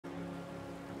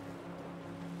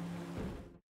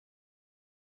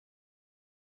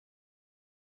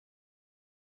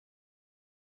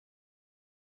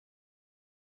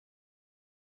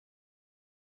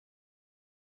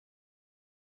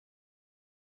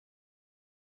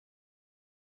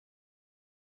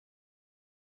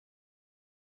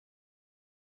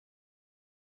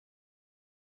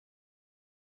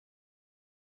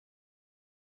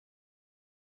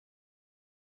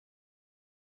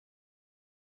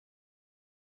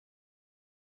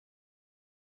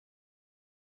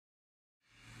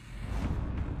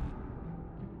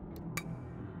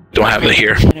don't have it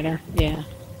here. Canada. Yeah.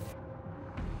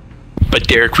 But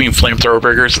Dairy Queen flamethrower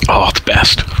burgers, oh, the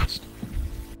best.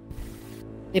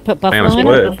 They put buffalo in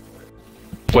them?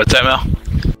 What's that, Mel?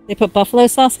 They put buffalo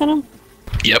sauce in them?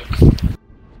 Yep.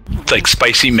 It's like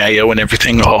spicy mayo and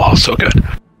everything. Oh, so good.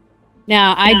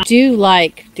 Now, I do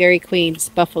like Dairy Queen's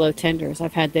buffalo tenders.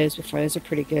 I've had those before. Those are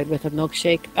pretty good with a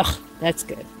milkshake. Oh, that's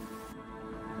good.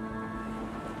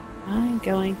 I'm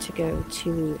going to go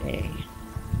to A.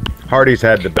 Hardee's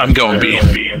had the. I'm going B.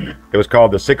 It was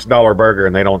called the $6 burger,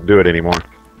 and they don't do it anymore.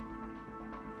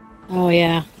 Oh,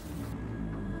 yeah.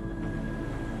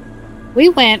 We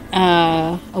went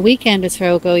a weekend or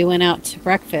so ago. We went out to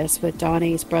breakfast with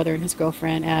Donnie's brother and his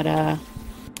girlfriend at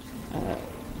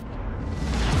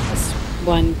this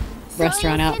one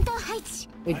restaurant out.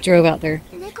 We drove out there,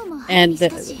 and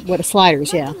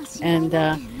Sliders, yeah. And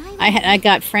I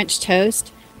got French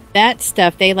toast. That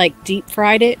stuff, they like deep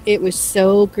fried it. It was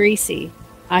so greasy,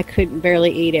 I couldn't barely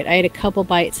eat it. I ate a couple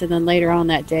bites, and then later on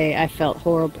that day, I felt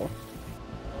horrible.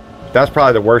 That's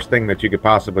probably the worst thing that you could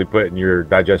possibly put in your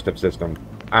digestive system.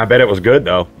 I bet it was good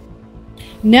though.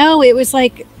 No, it was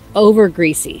like over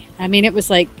greasy. I mean, it was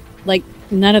like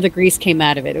none of the grease came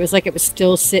out of it. It was like it was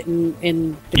still sitting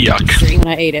in the grease when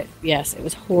I ate it. Yes, it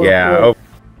was horrible. Yeah,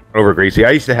 over greasy.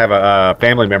 I used to have a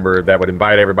family member that would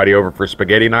invite everybody over for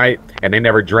spaghetti night, and they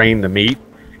never drained the meat,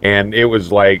 and it was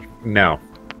like, no.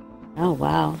 Oh,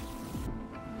 wow.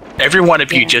 Every one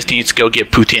of you just needs to go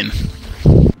get poutine.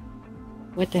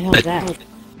 What the hell is that?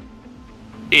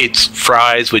 It's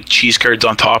fries with cheese curds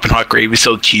on top and hot gravy,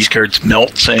 so the cheese curds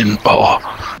melts and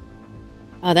oh.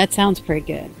 Oh, that sounds pretty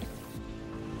good.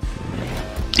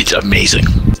 It's amazing.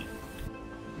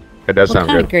 It does sound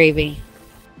what kind good. Of gravy?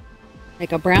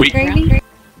 Like a brown gravy?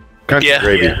 Country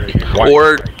gravy. Yeah.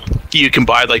 Or you can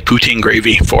buy like poutine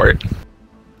gravy for it.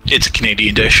 It's a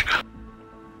Canadian dish.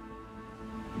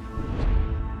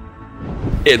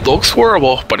 It looks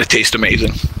horrible, but it tastes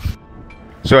amazing.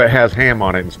 So it has ham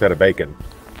on it instead of bacon.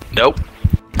 Nope.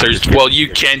 Well, you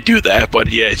can do that, but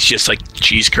yeah, it's just like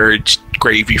cheese curds,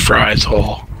 gravy, fries,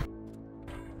 all.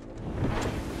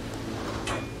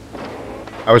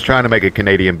 I was trying to make a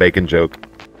Canadian bacon joke.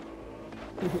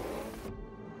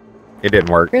 It didn't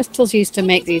work. Crystals used to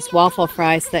make these waffle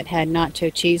fries that had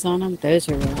nacho cheese on them. Those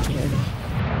are really good.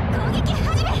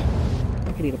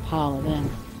 I could eat a pile of them.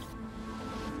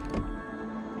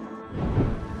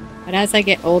 But as I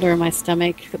get older, my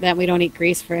stomach, that we don't eat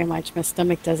grease very much, my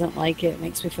stomach doesn't like it. It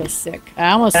makes me feel sick.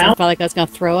 I almost felt like I was going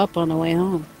to throw up on the way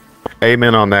home.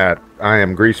 Amen on that. I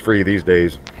am grease-free these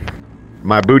days.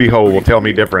 My booty hole will tell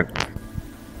me different.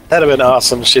 That'd have been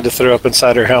awesome. She'd have threw up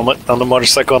inside her helmet on the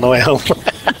motorcycle on the way home.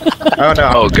 Oh,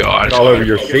 no. Oh, God. All over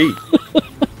your seat.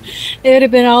 It would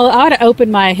have been all... I would have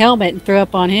opened my helmet and threw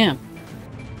up on him.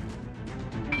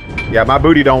 Yeah, my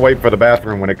booty don't wait for the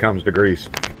bathroom when it comes to grease.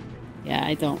 Yeah,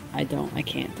 I can't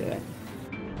do it.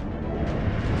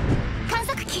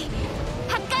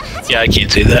 Yeah, I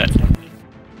can't say that.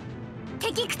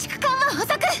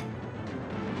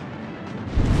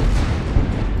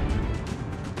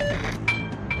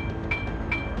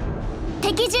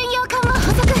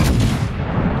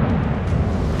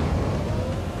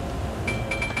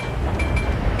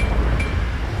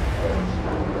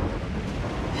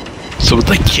 So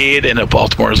the kid in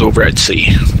Baltimore is over at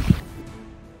sea.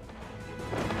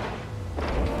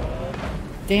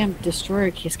 Damn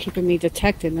destroyer keeps keeping me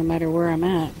detected no matter where I'm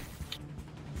at.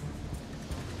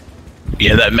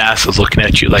 Yeah, that mass is looking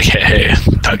at you like, hey,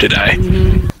 time to die.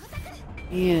 Mm-hmm.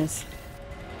 He is.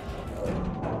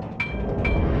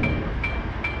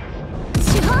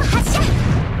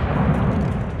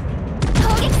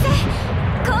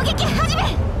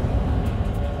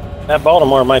 That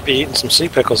Baltimore might be eating some sea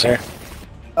pickles here.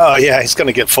 Oh yeah, he's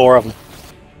gonna get 4 of them.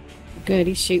 Good,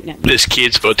 he's shooting at me. This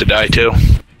kid's about to die too.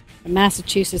 The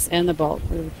Massachusetts and the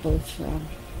Baltimore were both not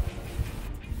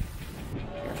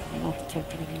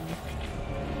detected anymore.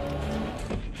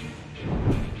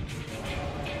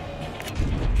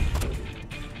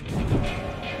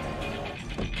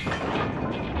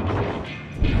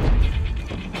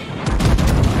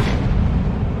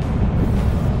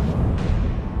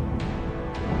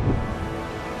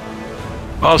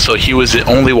 Also, he was the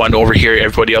only one over here.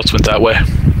 Everybody else went that way.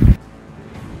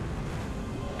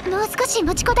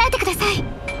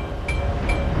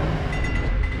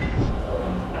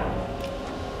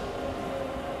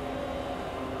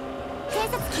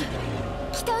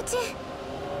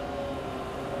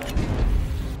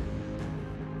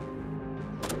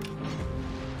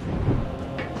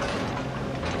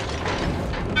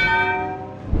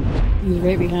 He's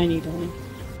right behind you, darling.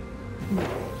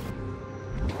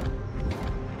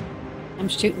 I'm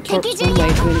shooting torps one way,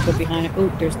 so I'm going to go behind it. Oh,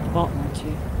 there's the vault one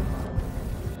too.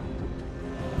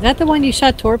 Is that the one you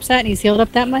shot torps at and he's healed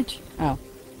up that much? Oh.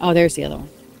 Oh, there's the other one.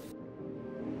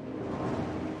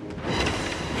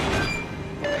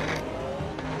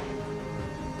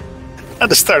 I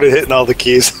just started hitting all the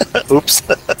keys. Oops.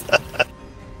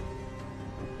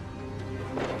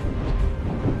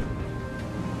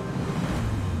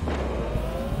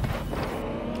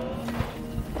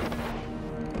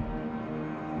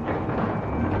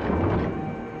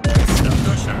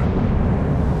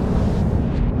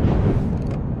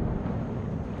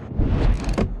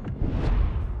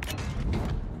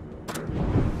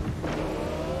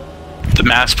 The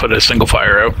mass put a single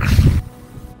fire out.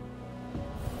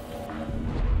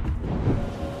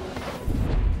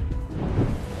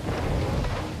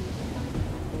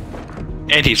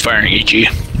 And he's firing EG.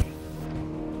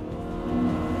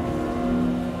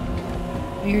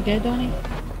 You're dead, Donnie?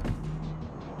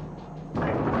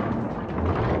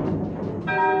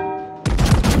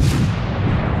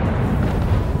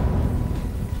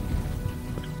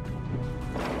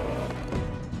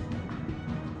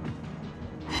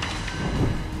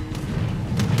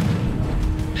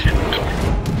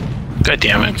 God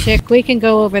damn it. Chick, we can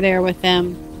go over there with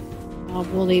them.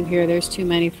 We'll leave here. There's too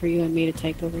many for you and me to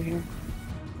take over here.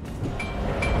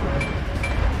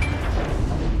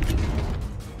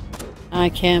 I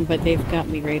can, but they've got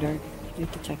me radar.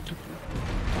 They've detected me.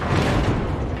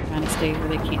 Trying to stay where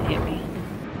they can't hit me.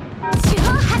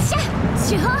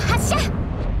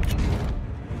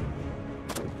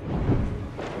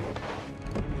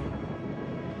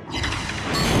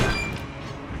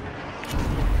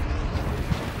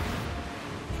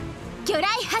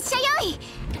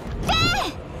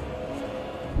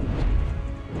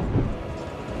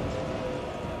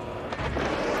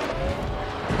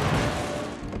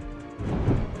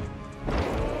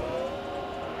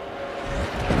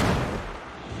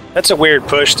 That's a weird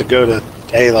push to go to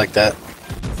A like that.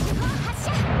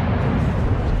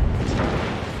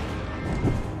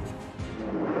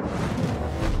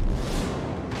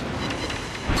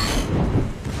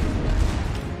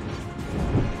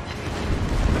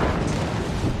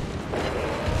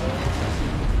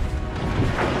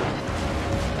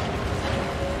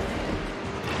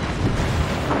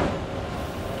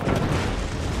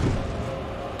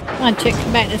 Come on, Chick,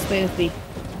 come back this way with me.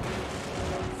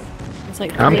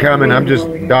 Like I'm coming. I'm just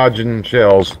dodging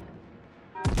shells.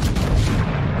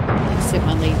 Sit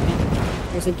my lead.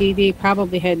 There's a DD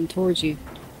probably heading towards you.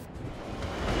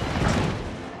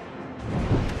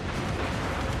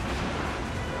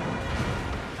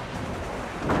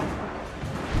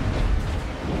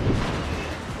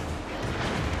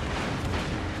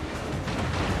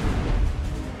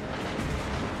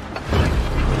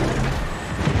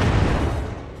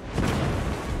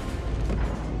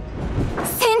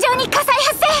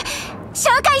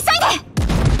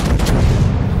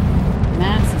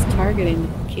 Mass is targeting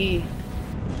the key.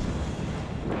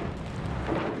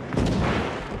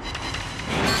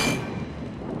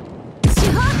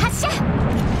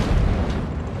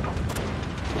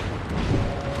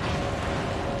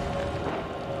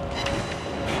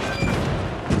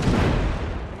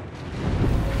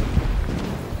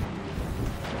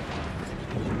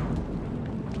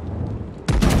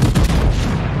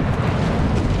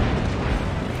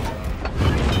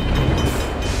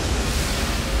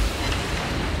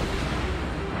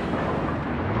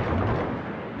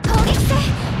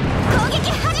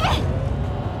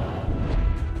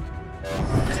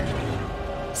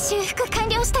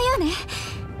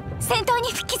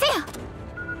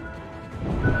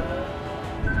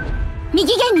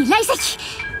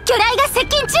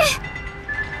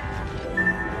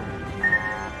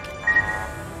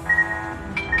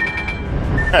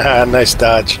 Nice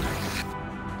dodge.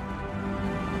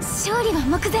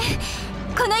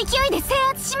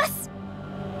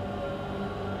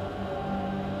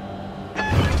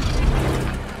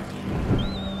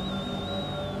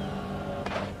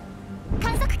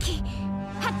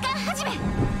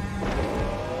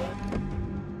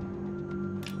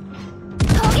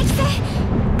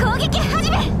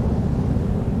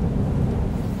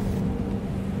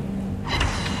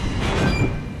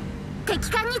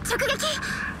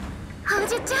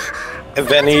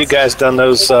 Have any of you guys done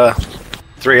those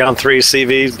 3-on-3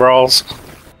 CV brawls?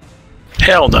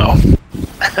 Hell no.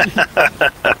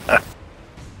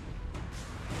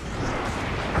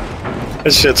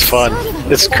 This shit's fun.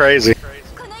 It's crazy.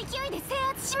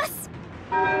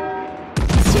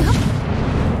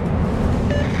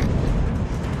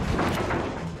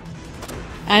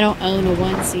 I don't own a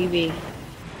 1 CV.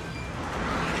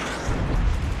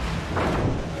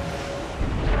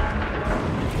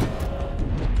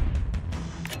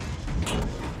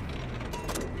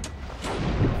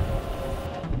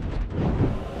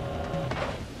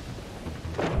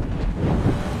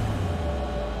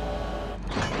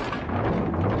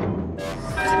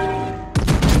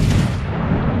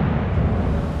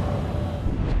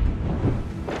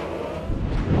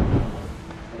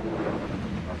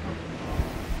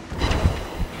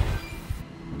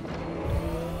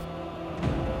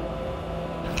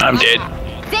 I'm dead.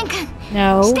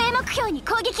 No.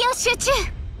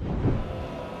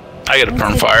 I gotta put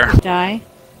on fire. Die.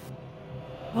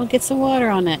 Well, get some water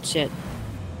on that shit.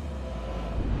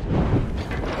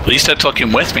 At least I took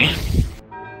him with me.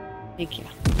 Thank you.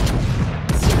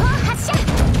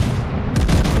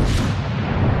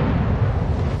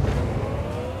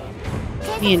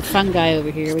 Me and fungi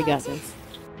over here, we got this.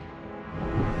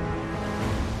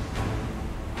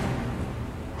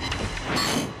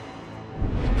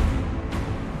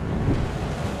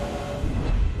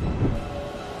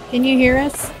 Can you hear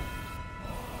us?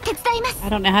 I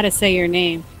don't know how to say your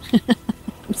name.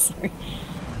 I'm sorry.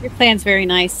 Your plan's very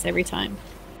nice every time.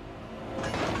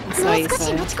 I saw you,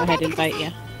 so I'll go ahead and invite you.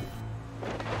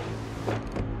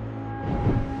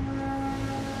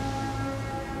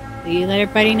 So you let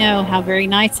everybody know how very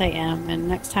nice I am, and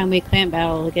next time we clan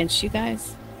battle against you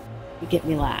guys, you get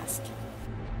me last.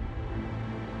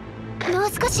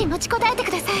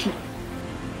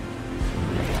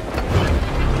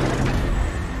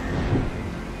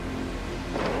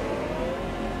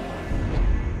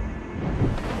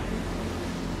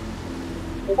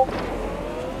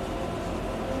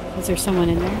 Is there someone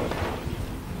in there?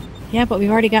 Yeah, but we've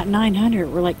already got 900.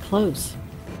 We're like close.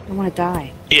 I don't want to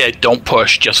die. Yeah, don't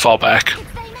push. Just fall back.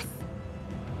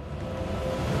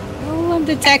 Oh, I'm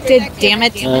detected. Damn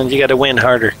it. And you got to win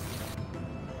harder.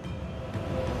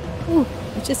 Ooh,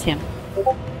 it's just him.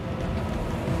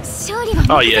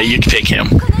 Oh yeah, you can take him.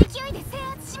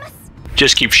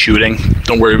 Just keep shooting.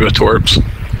 Don't worry about torps.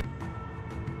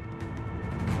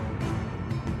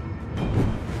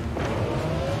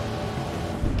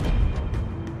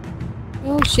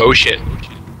 Oh shit. Oh shit.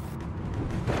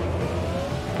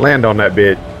 Land on that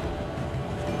bitch.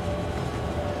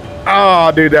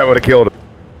 Oh, dude, that would have killed him.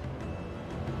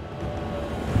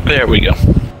 There we go.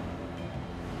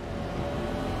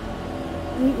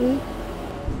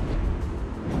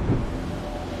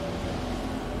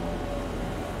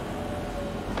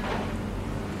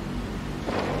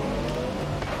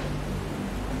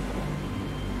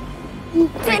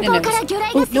 Right in the nose.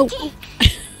 Oh, no.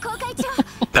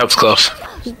 That was close.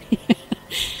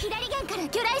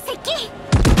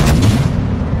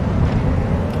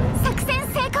 作戦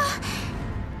成功。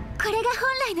これが本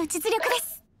来の実力です。